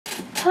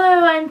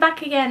Hello, I'm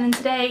back again, and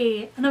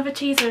today another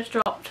teaser has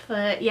dropped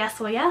for Yes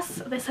or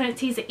Yes. This one is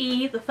teaser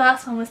E, the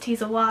first one was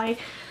teaser Y,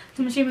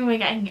 so I'm assuming we're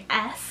getting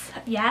S,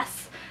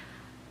 yes.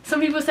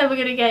 Some people said we're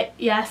going to get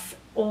yes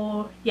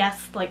or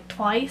yes like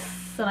twice,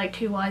 so like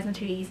 2 Ys and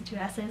 2 Es and 2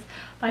 S's,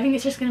 but I think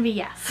it's just going to be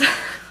yes.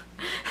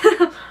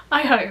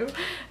 I hope,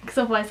 because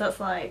otherwise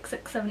that's like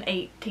 6, 7,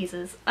 8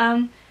 teasers.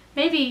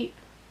 Maybe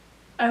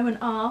O and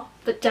R,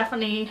 but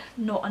definitely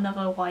not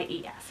another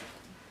Y-E-S.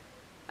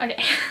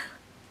 Okay.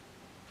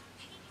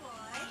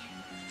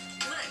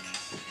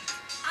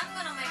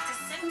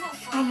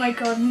 Oh my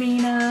god,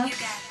 Mina.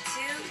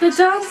 The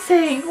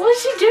dancing! What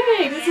is she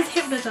doing? This is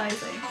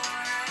hypnotising.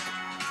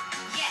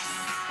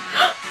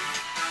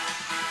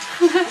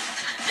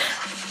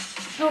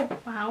 Oh,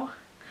 wow.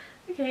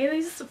 Okay,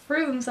 they just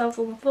threw themselves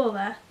on the floor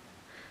there.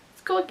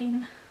 It's go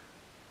again.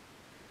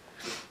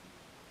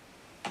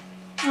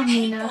 Oh,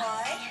 Mina.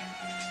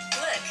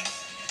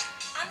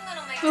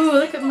 Oh,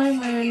 look at my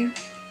moon.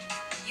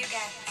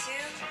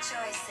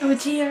 Oh,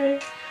 dear.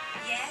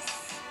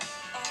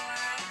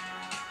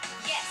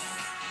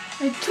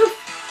 I took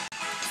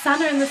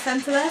Santa in the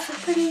centre there, so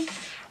pretty.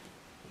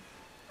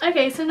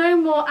 Okay, so no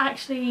more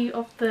actually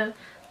of the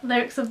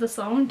lyrics of the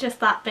song, just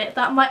that bit.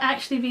 That might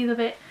actually be the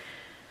bit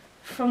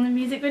from the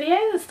music video,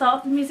 the start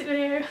of the music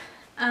video.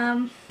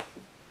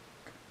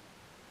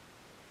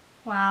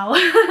 Wow.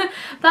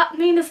 That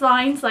Mina's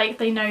lines, like,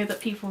 they know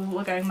that people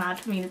were going mad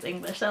for Mina's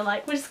English. They're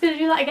like, we're just going to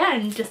do that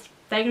again, just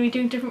they're going to be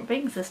doing different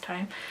things this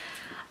time.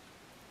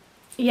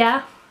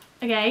 Yeah,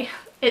 okay.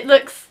 It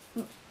looks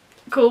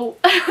cool.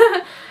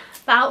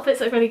 The outfits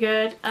look really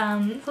good.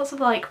 It's also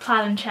like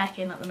plan and check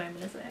in at the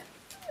moment, isn't it?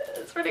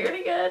 It's really,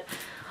 really good.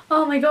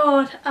 Oh my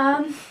god.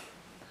 I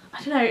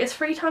don't know, it's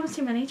 3 times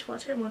too many to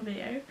watch it in one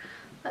video.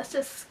 That's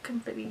just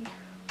completely...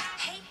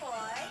 Hey boy.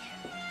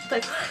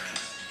 Like,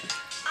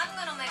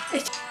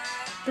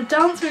 the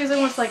dance move is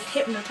almost like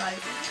hypnotising.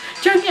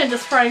 Junghyun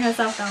just throwing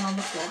herself down on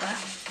the floor there.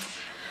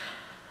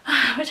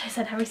 Which I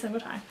said every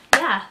single time.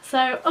 Yeah,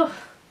 so, oh.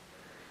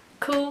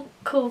 Cool,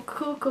 cool,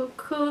 cool, cool,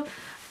 cool.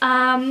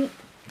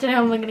 Don't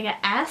know when we're gonna get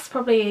S,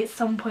 probably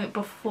some point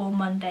before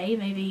Monday,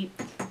 maybe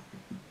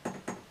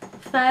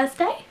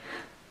Thursday?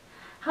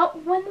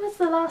 When was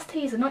the last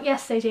teaser? Not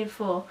yesterday, day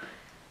before.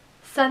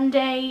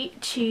 Sunday,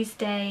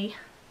 Tuesday,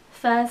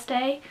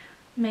 Thursday,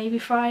 maybe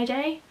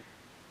Friday.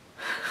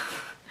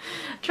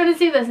 Trying to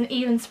see if there's an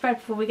even spread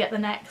before we get the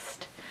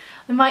next.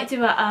 We might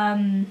do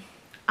a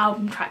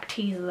album track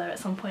teaser though at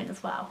some point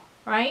as well,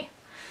 right?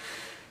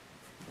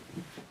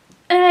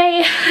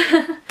 Anyway,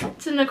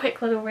 just a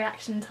quick little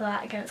reaction to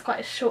that. Again, it's quite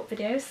a short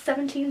video,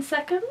 17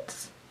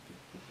 seconds.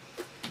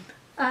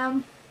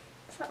 Is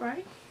that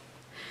right?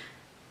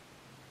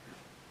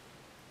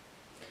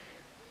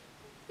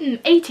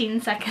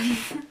 18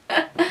 seconds.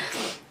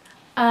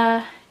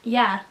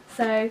 Yeah,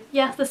 so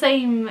yeah, the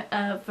same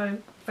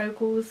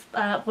vocals,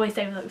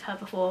 voiceover that we've heard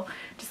before.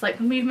 Just like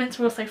the movements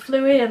were also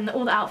fluid, and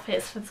all the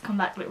outfits for this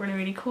comeback look really,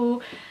 really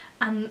cool.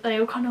 And they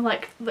all kind of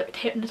like looked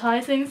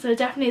hypnotising, so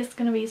definitely it's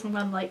going to be some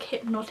kind of like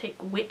hypnotic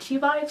witchy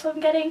vibes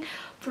I'm getting,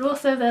 but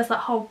also there's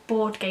that whole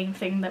board game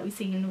thing that we've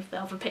seen with the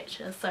other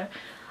pictures, so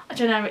I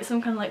don't know, it's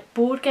some kind of like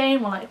board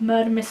game or like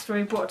murder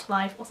mystery brought to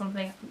life or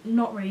something, I'm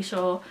not really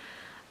sure.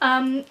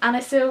 And we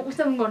still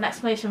haven't got an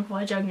explanation for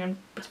why Junghyun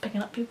was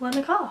picking up people in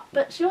the car,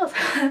 but she was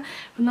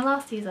from the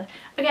last teaser.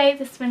 Okay,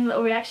 this has been a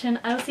little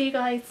reaction. I will see you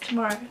guys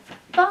tomorrow.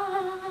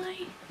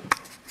 Bye!